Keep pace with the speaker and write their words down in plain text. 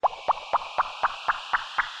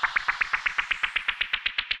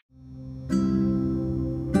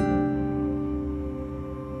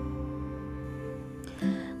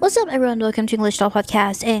What's up, everyone? Welcome to English Talk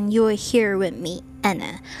Podcast, and you're here with me,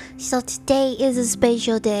 Anna. So today is a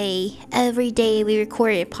special day. Every day we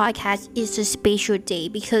record a podcast is a special day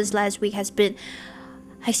because last week has been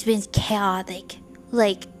chaotic.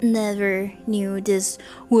 Like, never knew this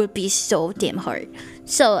would be so damn hard.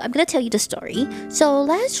 So I'm gonna tell you the story. So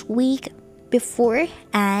last week, before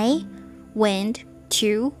I went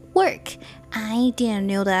to work, I didn't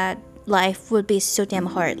know that life would be so damn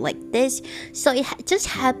hard like this. So it just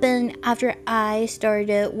happened after I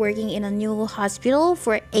started working in a new hospital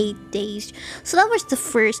for 8 days. So that was the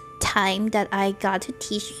first time that I got to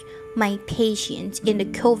teach my patients in the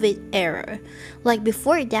COVID era. Like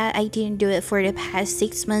before that, I didn't do it for the past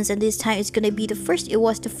 6 months, and this time it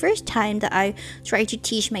was the first time that I tried to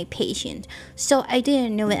teach my patients. So I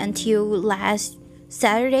didn't know it until last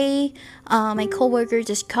Saturday. My coworker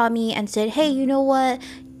just called me and said, "Hey, you know what?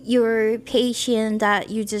 Your patient that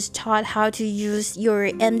you just taught how to use your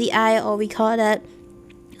MDI, or we call that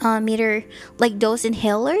meter, like those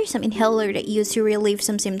inhalers, some inhaler that used to relieve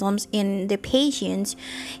some symptoms in the patients,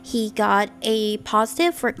 he got a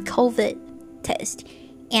positive for COVID test."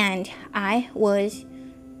 And I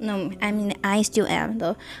still am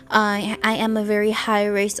though. I am a very high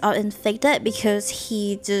risk of infected because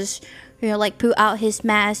he just put out his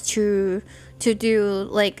mask to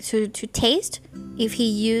taste if he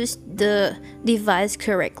used the device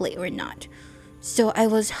correctly or not. So I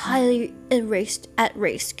was highly at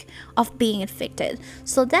risk of being infected.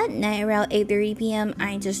 So that night around 8:30 p.m.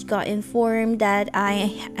 I just got informed that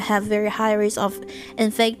I have very high risk of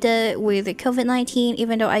infected with the COVID-19,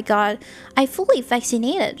 even though I fully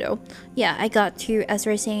vaccinated though. Yeah, I got to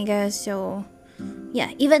AstraZeneca, so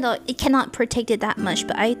yeah, even though it cannot protect it that much,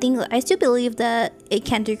 but I still believe that it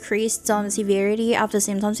can decrease some severity of the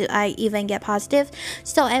symptoms if I even get positive.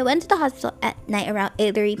 So I went to the hospital at night around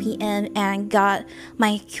 8:30 p.m. and got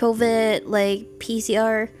my COVID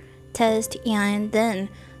PCR test, and then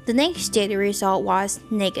the next day the result was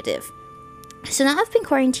negative. So now I've been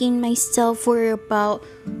quarantining myself for about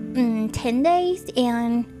 10 days,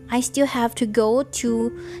 and I still have to go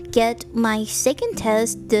to get my second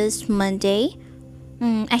test this Monday.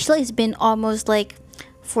 Actually, it's been almost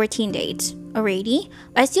 14 days already.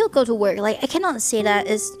 I still go to work. I cannot say that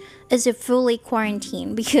is a fully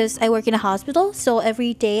quarantine because I work in a hospital. So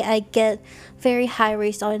every day I get very high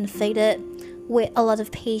risk of infected with a lot of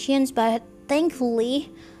patients. But thankfully,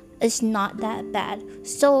 it's not that bad.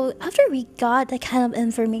 So after we got that kind of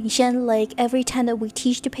information, every time that we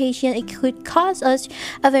teach the patient, it could cause us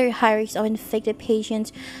a very high risk of infected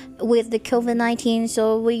patients with the COVID-19.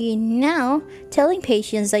 So we now telling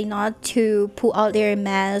patients not to pull out their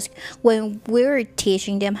mask when we're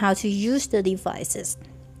teaching them how to use the devices.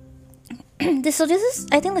 So this is,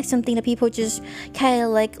 I think, something that people just kind of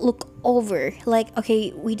look over.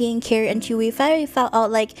 Okay, we didn't care until we finally found out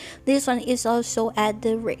this one is also at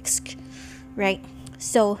the risk, right?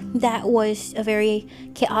 So that was a very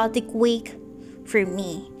chaotic week for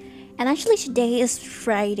me. And actually today is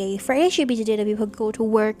Friday. Friday should be the day that people go to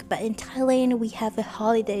work, but in Thailand we have a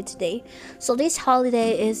holiday today. So this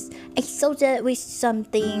holiday is associated with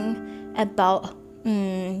something about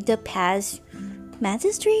the past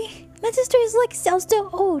Magistrate sounds so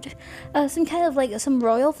old. Some kind of some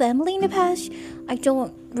royal family in the past. I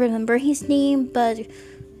don't remember his name, but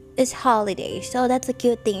it's holiday, so that's a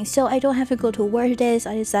good thing. So I don't have to go to work today, so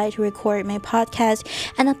I decided to record my podcast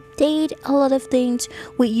and update a lot of things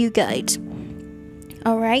with you guys.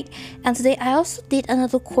 Alright, and today I also did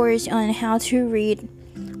another course on how to read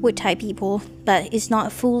with Thai people, but it's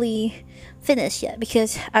not fully finished yet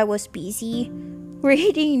because I was busy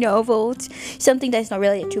reading novels, something that's not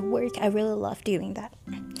related to work. I really love doing that.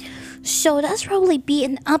 So that's probably be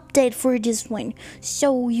an update for this one.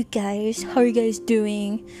 So you guys, how are you guys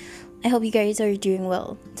doing? I hope you guys are doing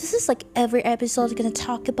well. This is every episode gonna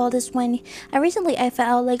talk about this one. And recently I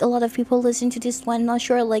found a lot of people listen to this one, not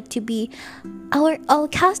sure to be our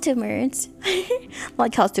customers.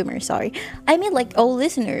 Not customers, sorry. I mean old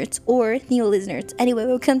listeners or new listeners. Anyway,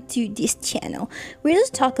 welcome to this channel. We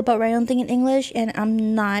just talk about random thing in English, and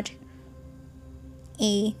I'm not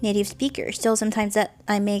a native speaker, so sometimes that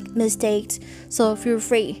I make mistakes, so feel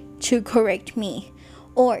free to correct me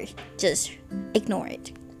or just ignore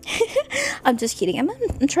it. I'm just kidding.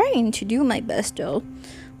 I'm trying to do my best though.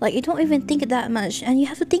 You don't even think that much, and you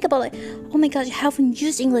have to think about oh my gosh, I haven't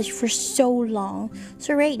used English for so long.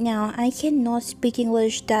 So right now I cannot speak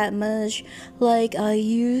English that much like I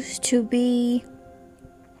used to be.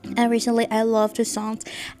 And recently I love the songs.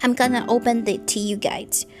 I'm gonna open it to you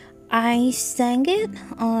guys. I sang it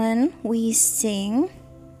on We Sing.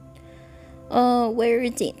 Where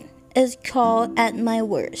is it? is called At My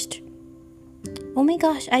Worst. Oh my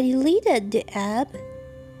gosh, I deleted the app.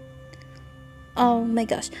 Oh my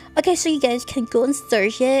gosh. Okay, so you guys can go and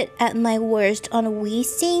search it At My Worst on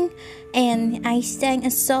WeSing. And I sang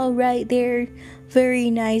a song right there very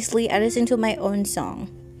nicely. I listened to my own song.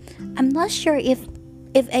 I'm not sure if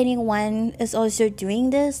anyone is also doing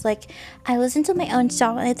this. Like, I listen to my own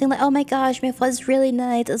song and I think like, oh my gosh, my voice is really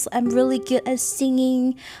nice. I'm really good at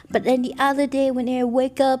singing. But then the other day when I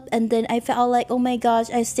wake up and then I felt like, oh my gosh,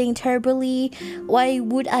 I sing terribly. Why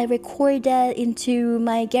would I record that into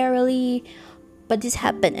my gallery? But this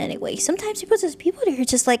happened anyway. Sometimes people they're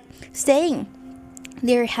just like saying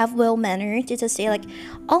they're half well mannered. They just say like,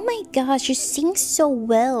 oh my gosh, you sing so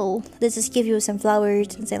well. They just give you some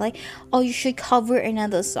flowers and say like, oh, you should cover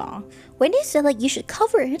another song. When they say like you should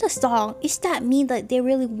cover another song, does that mean that they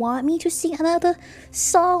really want me to sing another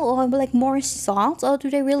song or like more songs? Or do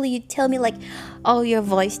they really tell me like, oh, your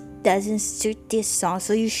voice doesn't suit this song,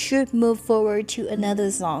 so you should move forward to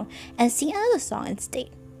another song and sing another song instead?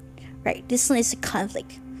 Right, this one is a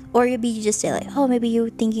conflict. Or maybe you just say like, oh, maybe you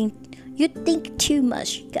think too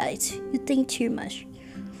much, guys. You think too much.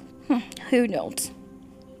 Who knows?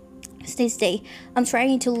 This day, I'm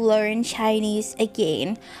trying to learn Chinese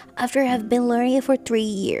again after I've been learning it for 3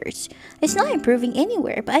 years. It's not improving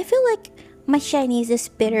anywhere, but I feel like my Chinese is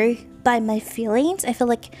better by my feelings. I feel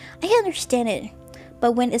like I understand it.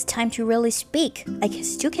 But when it's time to really speak, I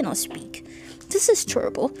still cannot speak. This is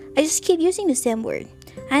terrible. I just keep using the same word.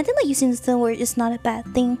 I think like using the same word is not a bad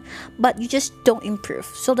thing, but you just don't improve.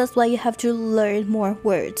 So that's why you have to learn more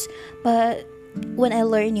words. But when I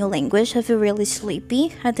learn new language, I feel really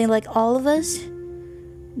sleepy. I think like all of us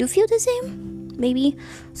do feel the same, maybe.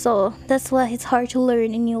 So that's why it's hard to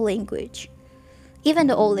learn a new language. Even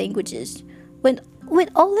the old languages. With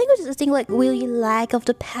all languages, I think like really lack of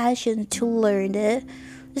the passion to learn it.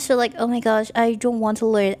 Just feel like, oh my gosh, I don't want to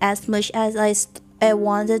learn as much as I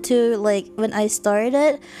wanted to. Like when I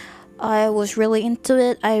started, I was really into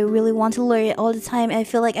it. I really want to learn it all the time. I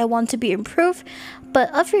feel like I want to be improved. But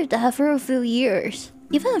after that, for a few years,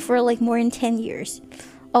 even for like more than 10 years,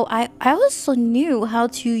 I also knew how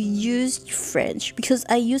to use French because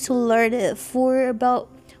I used to learn it for about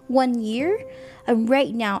 1 year. And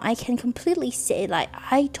right now, I can completely say like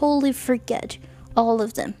I totally forget all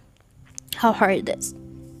of them. How hard it is.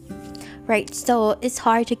 Right, so it's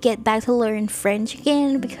hard to get back to learn French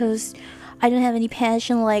again because I don't have any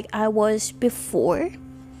passion like I was before.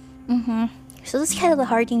 So that's kind of the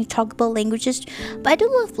hard thing to talk about languages, but I do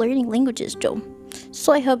love learning languages though.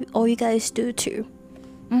 So I hope all you guys do too.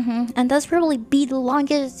 And that's probably be the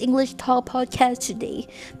longest English talk podcast today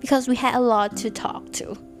because we had a lot to talk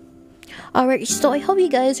to. Alright, so I hope you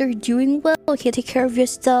guys are doing well. Okay, take care of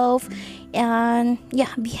yourself and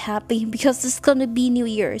yeah, be happy because it's gonna be New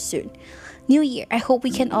Year soon. New Year, I hope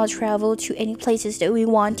we can all travel to any places that we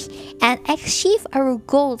want and achieve our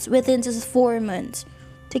goals within just 4 months.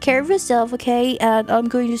 Take care of yourself, okay? And I'm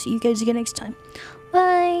going to see you guys again next time.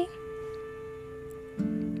 Bye!